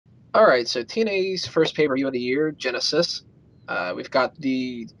All right, so TNA's first pay-per-view of the year, Genesis. We've got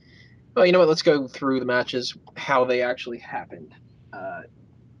well, you know what? Let's go through the matches, how they actually happened. Uh,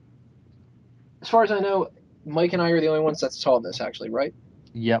 as far as I know, Mike and I are the only ones that saw this, actually, right?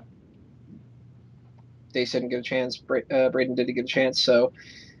 Yep. Dace didn't get a chance. Braden didn't get a chance. So,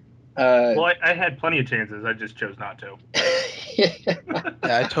 uh, Well, I had plenty of chances. I just chose not to. Yeah,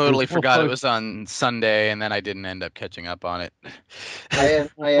 I We're, totally we're forgot it both was on Sunday, and then I didn't end up catching up on it. we're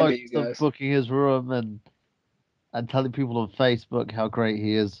I envy you focused on guys. booking his room and telling people on Facebook how great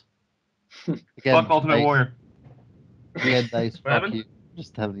he is. Fuck Again, Ultimate Dace, Warrior. Dace, What fuck happened? you. I'm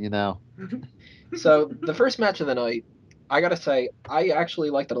just telling you now. So the first match of the night, I gotta say, I actually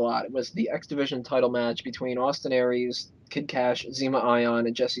liked it a lot. It was the X Division title match between Austin Aries, Kid Kash, Zema Ion,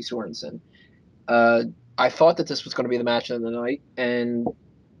 and Jesse Sorensen. Uh, I thought that this was going to be the match of the night, and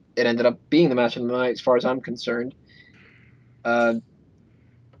it ended up being the match of the night as far as I'm concerned. Uh,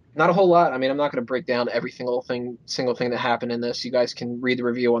 Not a whole lot. I mean, I'm not going to break down every single thing that happened in this. You guys can read the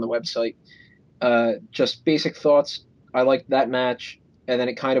review on the website. Just basic thoughts. I liked that match, and then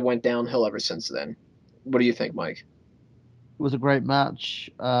it kind of went downhill ever since then. What do you think, Mike? It was a great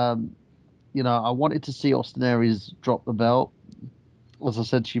match. I wanted to see Austin Aries drop the belt, as I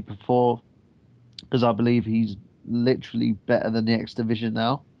said to you before, because I believe he's literally better than the X Division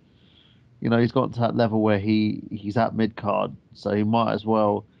now. He's gotten to that level where he's at mid card, so he might as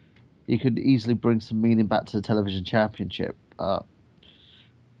well. He could easily bring some meaning back to the television championship. I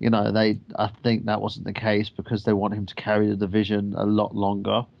think that wasn't the case because they want him to carry the division a lot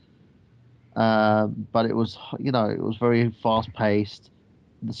longer. But it was very fast paced.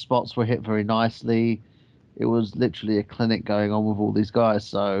 The spots were hit very nicely. It was literally a clinic going on with all these guys.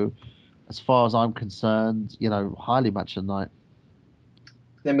 So, as far as I'm concerned, highly match of the night.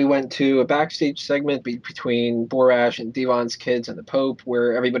 Then we went to a backstage segment between Borash and Devon's kids and the Pope,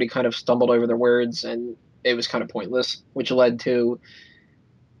 where everybody kind of stumbled over their words and it was kind of pointless, which led to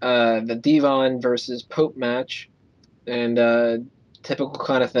the Devon versus Pope match and typical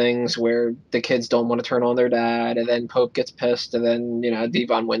kind of things where the kids don't want to turn on their dad, and then Pope gets pissed, and then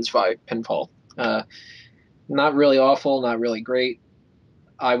Devon wins by pinfall. Uh, Not really awful, not really great.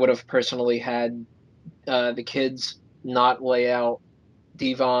 I would have personally had the kids not lay out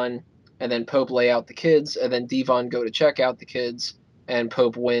Devon, and then Pope lay out the kids, and then Devon go to check out the kids, and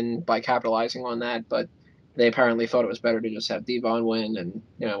Pope win by capitalizing on that. But they apparently thought it was better to just have Devon win, and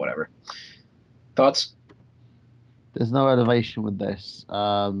whatever. Thoughts? There's no elevation with this.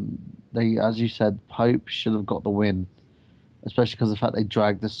 As you said, Pope should have got the win, especially because of the fact they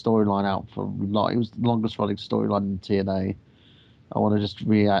dragged the storyline out for a lot. It was the longest running storyline in TNA. I want to just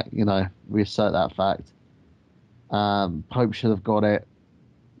reassert that fact. Pope should have got it.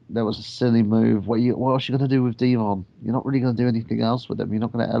 There was a silly move. What else are you going to do with Devon? You're not really going to do anything else with him. You're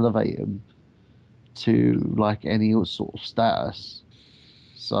not going to elevate him to like any sort of status.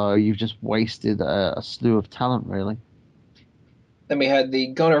 So you've just wasted a slew of talent, really. Then we had the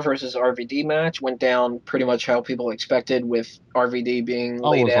Gunner versus RVD match. Went down pretty much how people expected, with RVD being I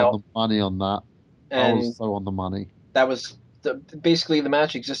laid was on the out, money on that. I was and so on the money. that was basically the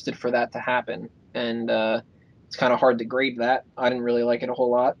match existed for that to happen. And it's kind of hard to grade that. I didn't really like it a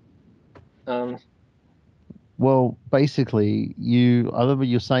whole lot. Um, Well, basically, I remember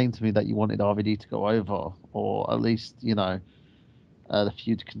you saying to me that you wanted RVD to go over, or at least, the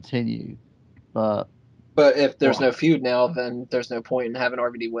feud to continue. But but if there's well, no feud now, then there's no point in having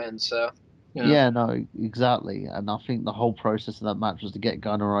RVD win. So, you know, yeah, no, exactly. And I think the whole process of that match was to get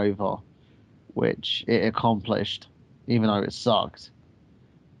Gunner over, which it accomplished, even though it sucked.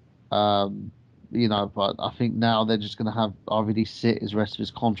 Um, but I think now they're just going to have RVD sit his rest of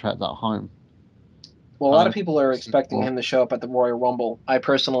his contract at home. well, a lot of people are expecting Well, him to show up at the Royal Rumble. I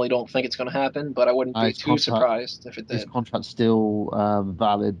personally don't think it's going to happen, but I wouldn't be his too contract, surprised if it his did. contract's still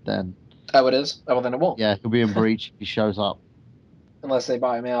valid then. Oh, it is? Oh, well, then it won't. Yeah, he'll be in breach if he shows up. Unless they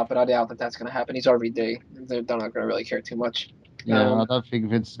buy him out, but I doubt that that's going to happen. He's RVD. They're not going to really care too much. Yeah, I don't think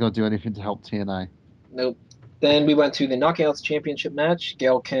Vince is going to do anything to help TNA. Nope. Then we went to the Knockouts Championship match.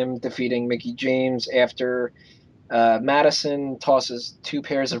 Gail Kim defeating Mickie James after Madison tosses two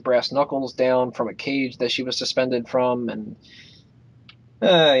pairs of brass knuckles down from a cage that she was suspended from. And,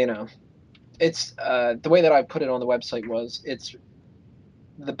 it's the way that I put it on the website was it's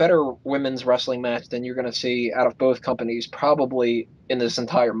the better women's wrestling match than you're going to see out of both companies probably in this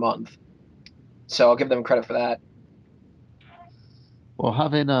entire month. So I'll give them credit for that. Well,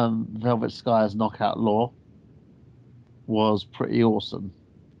 having Velvet Sky as Knockout Law was pretty awesome.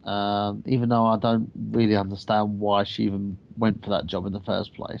 Even though I don't really understand why she even went for that job in the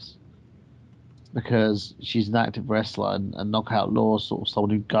first place. because she's an active wrestler, and Knockout Law is sort of someone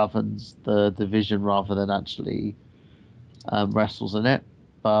who governs the division rather than actually wrestles in it.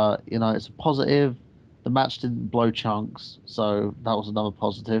 But it's a positive. The match didn't blow chunks, so that was another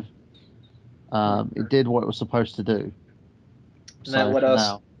positive. It did what it was supposed to do. And So that led for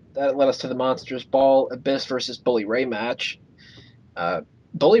us now, to the Monsters Ball Abyss versus Bully Ray match.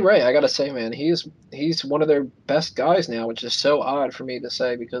 Bully Ray, I gotta say, man, he's one of their best guys now, which is so odd for me to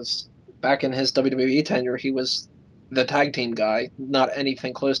say because back in his WWE tenure, he was the tag team guy, not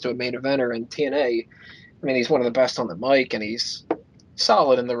anything close to a main eventer in TNA. I mean, he's one of the best on the mic, and he's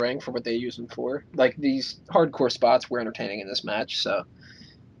solid in the ring for what they use him for. Like, these hardcore spots were entertaining in this match, so,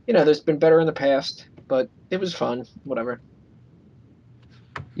 there's been better in the past, but it was fun, whatever.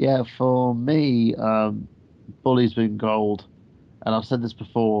 yeah, for me, Bully's been gold. And I've said this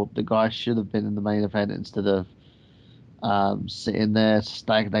before, the guy should have been in the main event instead of sitting there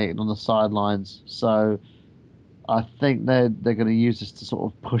stagnating on the sidelines. So I think they're going to use this to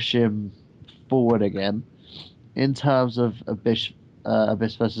sort of push him forward again. In terms of Abyss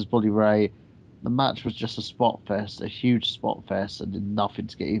versus Bully Ray, the match was just a spot fest, a huge spot fest, and did nothing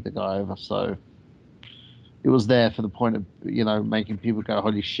to get either guy over. So it was there for the point of making people go,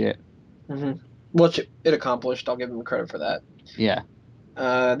 holy shit. Mm-hmm. Which it accomplished. I'll give him credit for that. Yeah.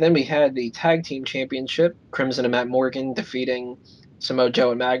 Then we had the Tag Team Championship, Crimson and Matt Morgan defeating Samoa Joe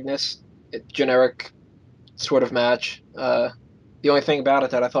and Magnus. Generic sort of match. The only thing about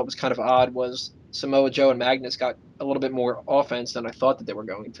it that I thought was kind of odd was Samoa Joe and Magnus got a little bit more offense than I thought that they were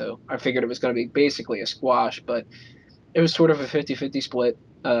going to. I figured it was going to be basically a squash, but it was sort of a 50-50 split.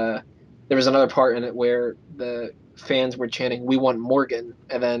 There was another part in it where the fans were chanting, "We want Morgan,"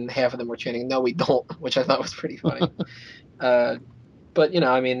 and then half of them were chanting, "No, we don't," which I thought was pretty funny. But,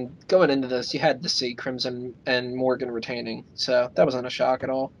 I mean, going into this, you had to see Crimson and Morgan retaining, so that wasn't a shock at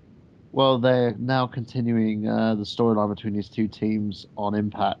all. Well, they're now continuing the storyline between these two teams on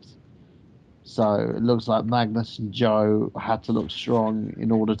Impact. So it looks like Magnus and Joe had to look strong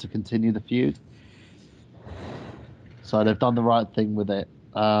in order to continue the feud. So they've done the right thing with it.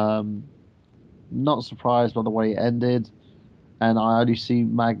 Not surprised by the way it ended. And I only see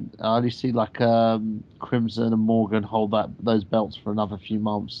Crimson and Morgan hold those belts for another few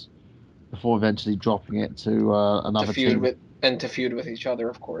months before eventually dropping it to another team. To feud with each other,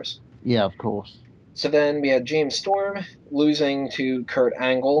 of course. Yeah, of course. So then we had James Storm losing to Kurt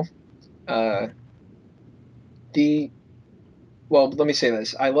Angle. Well, let me say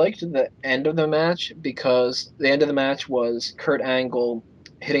this. I liked the end of the match because the end of the match was Kurt Angle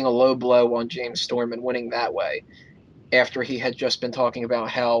hitting a low blow on James Storm and winning that way, after he had just been talking about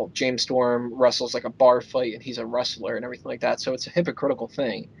how James Storm wrestles like a bar fight and he's a wrestler and everything like that. So it's a hypocritical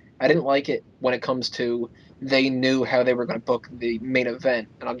thing. I didn't like it when it comes to they knew how they were going to book the main event,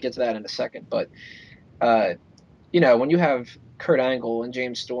 and I'll get to that in a second. But, when you have Kurt Angle and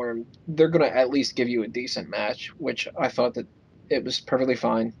James Storm, they're going to at least give you a decent match, which I thought that it was perfectly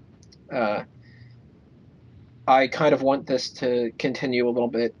fine. I kind of want this to continue a little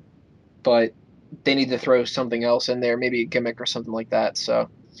bit, but they need to throw something else in there, maybe a gimmick or something like that. So,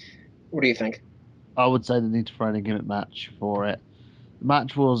 what do you think? I would say they need to throw in a gimmick match for it. The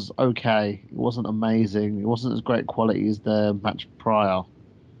match was okay. It wasn't amazing. It wasn't as great quality as the match prior.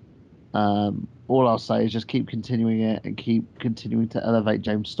 All I'll say is just keep continuing it and keep continuing to elevate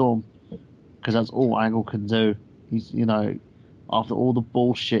James Storm, because that's all Angle can do. He's, after all the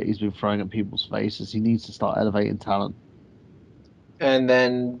bullshit he's been throwing at people's faces, he needs to start elevating talent. And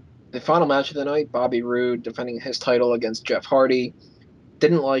then the final match of the night, Bobby Roode defending his title against Jeff Hardy.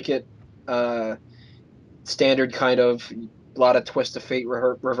 Didn't like it. Standard kind of, a lot of twist of fate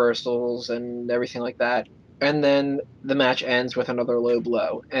reversals and everything like that. And then the match ends with another low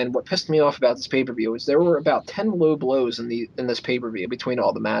blow. And what pissed me off about this pay-per-view is there were about 10 low blows in this pay-per-view between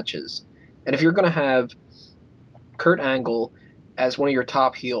all the matches. And if you're going to have Kurt Angle as one of your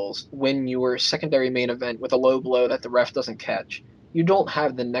top heels win your secondary main event with a low blow that the ref doesn't catch, you don't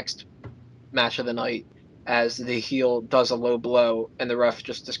have the next match of the night as the heel does a low blow and the ref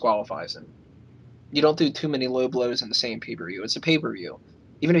just disqualifies him. You don't do too many low blows in the same pay-per-view. It's a pay-per-view.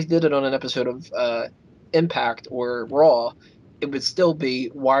 Even if you did it on an episode of Impact or Raw, it would still be,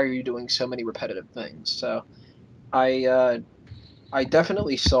 why are you doing so many repetitive things? So I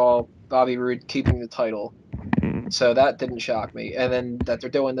definitely saw Bobby Roode keeping the title, so that didn't shock me. And then that they're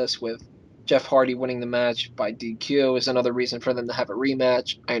doing this with Jeff Hardy winning the match by DQ is another reason for them to have a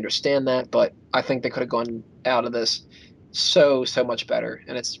rematch. I understand that, but I think they could have gone out of this so much better,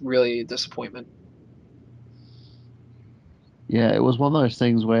 and it's really a disappointment. Yeah, it was one of those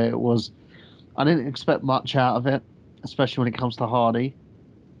things where I didn't expect much out of it, especially when it comes to Hardy,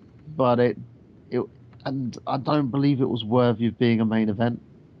 but it and I don't believe it was worthy of being a main event.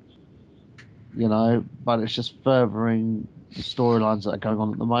 You know, but it's just furthering the storylines that are going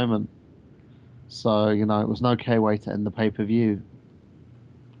on at the moment. So, you know, it was an okay way to end the pay-per-view.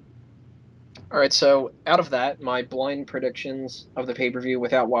 All right, so out of that, my blind predictions of the pay-per-view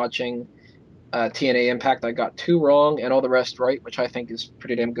without watching TNA Impact, I got 2 wrong and all the rest right, which I think is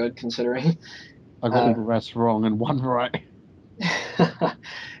pretty damn good considering. I got all the rest wrong and 1 right.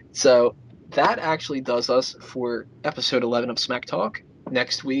 So that actually does us for episode 11 of Smack Talk.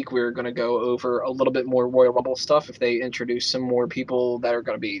 Next week, we're going to go over a little bit more Royal Rumble stuff if they introduce some more people that are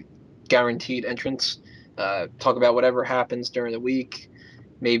going to be guaranteed entrants. Talk about whatever happens during the week.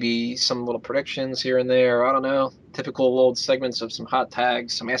 Maybe some little predictions here and there. I don't know. Typical old segments of some hot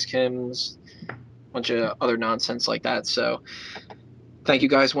tags, some Ask Hims, a bunch of other nonsense like that. So thank you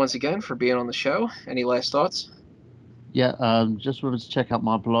guys once again for being on the show. Any last thoughts? Yeah, just remember to check out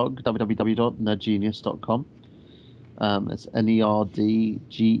my blog, www.nerdgenius.com. It's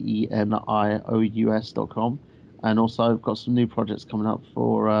nerdgenious.com. And also, I've got some new projects coming up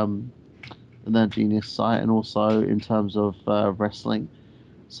for the Nerd Genius site and also in terms of wrestling.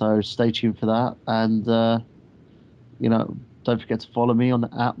 So stay tuned for that. And, you know, don't forget to follow me on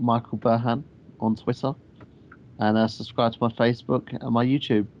the Michael Burhan on Twitter. And subscribe to my Facebook and my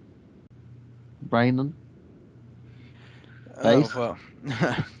YouTube. Brandon? Oh, well,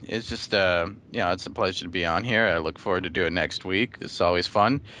 it's just, it's a pleasure to be on here. I look forward to doing it next week. It's always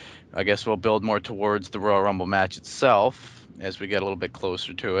fun. I guess we'll build more towards the Royal Rumble match itself as we get a little bit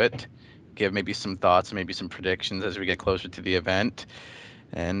closer to it. Give maybe some thoughts, maybe some predictions as we get closer to the event.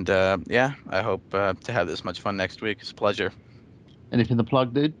 And, I hope to have this much fun next week. It's a pleasure. Anything to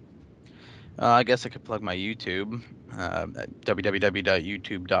plug, dude? I guess I could plug my YouTube at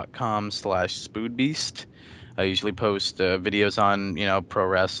www.youtube.com/spoodbeast. I usually post videos on, pro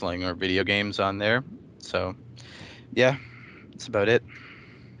wrestling or video games on there. So, yeah, that's about it.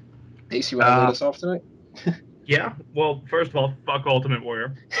 Ace, you want to lead us off tonight? Yeah. Well, first of all, fuck Ultimate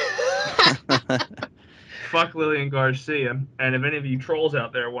Warrior. Fuck Lillian Garcia. And if any of you trolls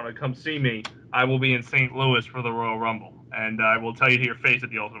out there want to come see me, I will be in St. Louis for the Royal Rumble. And I will tell you to your face that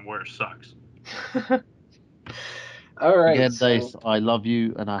the Ultimate Warrior sucks. All right. Again, Dace, I love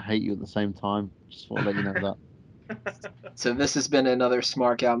you and I hate you at the same time. Just want to let you know that. So this has been another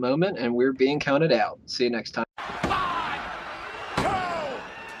Smark Out Moment, and we're being counted out. See you next time. 5,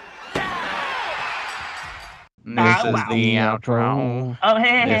 2, This is the outro. Oh,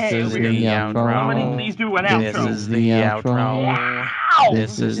 hey, This is the outro. Somebody please do an outro. This is the outro. Wow.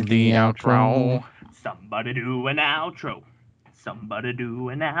 This is the outro. Somebody do an outro. Somebody do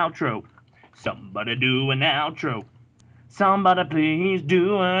an outro. Somebody do an outro. Somebody please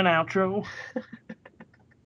do an outro.